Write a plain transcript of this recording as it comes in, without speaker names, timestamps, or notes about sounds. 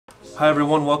Hi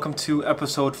everyone, welcome to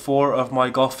episode 4 of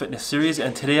my golf fitness series,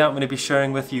 and today I'm going to be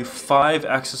sharing with you 5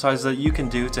 exercises that you can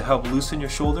do to help loosen your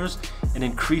shoulders and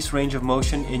increase range of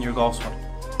motion in your golf swing.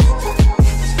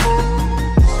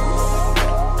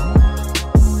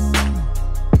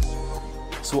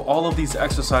 So all of these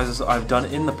exercises I've done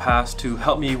in the past to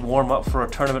help me warm up for a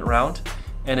tournament round,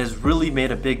 and has really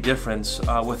made a big difference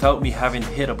without me having to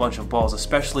hit a bunch of balls,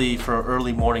 especially for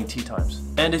early morning tee times.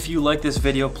 And if you like this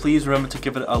video, please remember to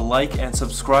give it a like and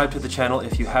subscribe to the channel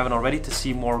if you haven't already to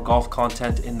see more golf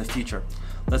content in the future.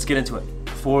 Let's get into it.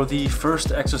 For the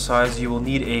first exercise, you will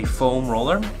need a foam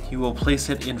roller. You will place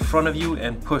it in front of you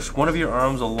and push one of your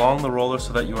arms along the roller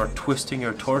so that you are twisting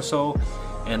your torso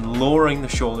and lowering the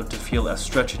shoulder to feel a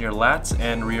stretch in your lats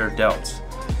and rear delts.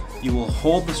 You will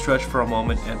hold the stretch for a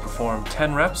moment and perform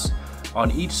 10 reps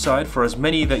on each side for as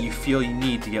many that you feel you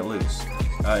need to get loose.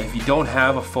 If you don't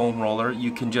have a foam roller, you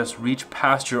can just reach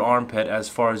past your armpit as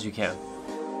far as you can.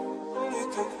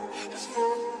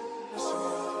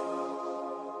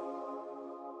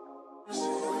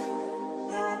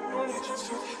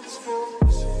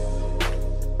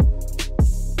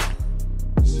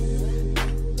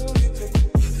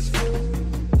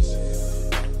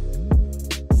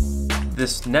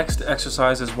 This next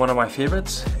exercise is one of my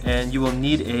favorites, and you will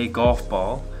need a golf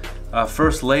ball.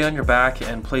 First, lay on your back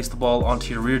and place the ball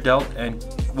onto your rear delt, and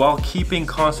while keeping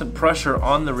constant pressure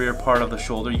on the rear part of the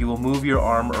shoulder, you will move your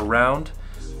arm around,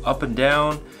 up and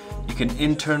down. You can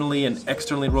internally and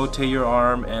externally rotate your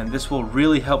arm, and this will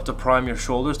really help to prime your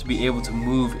shoulders to be able to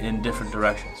move in different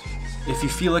directions. If you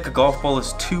feel like a golf ball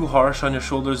is too harsh on your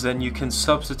shoulders, then you can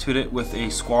substitute it with a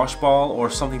squash ball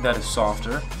or something that is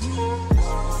softer.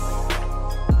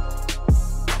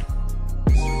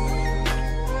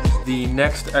 The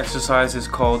next exercise is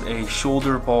called a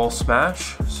shoulder ball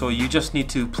smash. So you just need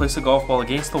to place a golf ball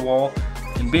against the wall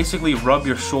and basically rub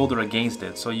your shoulder against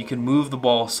it. So you can move the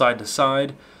ball side to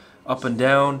side, up and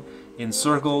down, in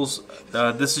circles.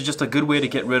 This is just a good way to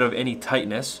get rid of any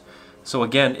tightness. So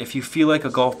again, if you feel like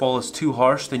a golf ball is too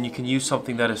harsh, then you can use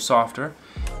something that is softer.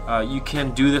 You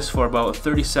can do this for about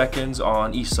 30 seconds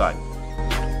on each side.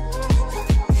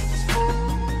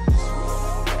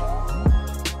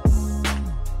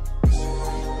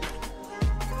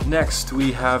 Next,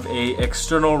 we have a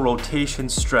external rotation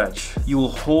stretch. You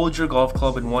will hold your golf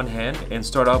club in one hand and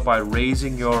start out by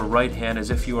raising your right hand as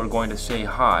if you are going to say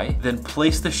hi. Then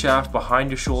place the shaft behind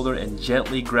your shoulder and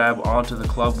gently grab onto the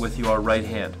club with your right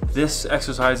hand. This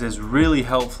exercise is really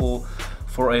helpful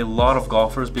for a lot of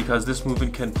golfers because this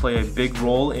movement can play a big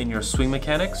role in your swing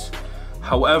mechanics.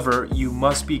 However, you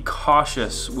must be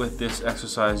cautious with this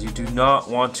exercise. You do not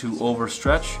want to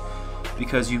overstretch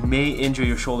because you may injure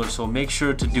your shoulder, so make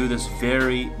sure to do this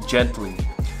very gently.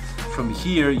 From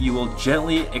here, you will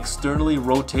gently externally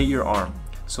rotate your arm.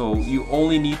 So you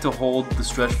only need to hold the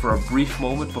stretch for a brief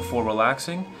moment before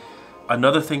relaxing.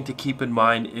 Another thing to keep in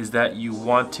mind is that you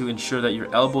want to ensure that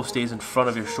your elbow stays in front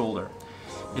of your shoulder.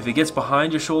 If it gets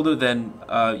behind your shoulder, then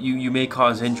you may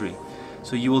cause injury.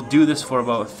 So you will do this for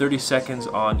about 30 seconds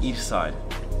on each side.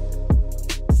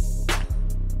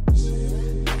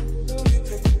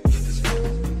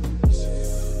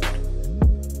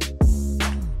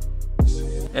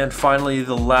 And finally,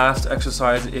 the last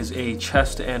exercise is a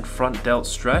chest and front delt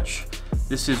stretch.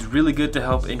 This is really good to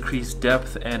help increase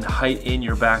depth and height in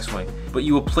your backswing. But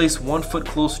you will place one foot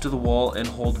closer to the wall and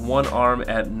hold one arm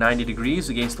at 90 degrees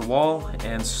against the wall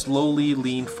and slowly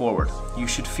lean forward. You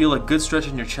should feel a good stretch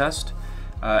in your chest.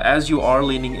 As you are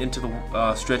leaning into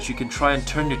the stretch, you can try and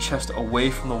turn your chest away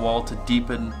from the wall to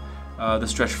deepen the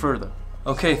stretch further.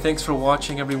 Okay, thanks for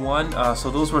watching everyone. So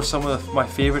those were some of my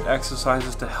favorite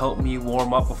exercises to help me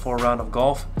warm up before a round of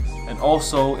golf and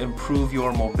also improve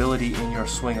your mobility in your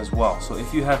swing as well. So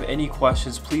if you have any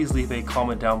questions, please leave a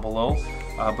comment down below.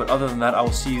 But other than that, I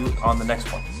will see you on the next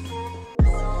one.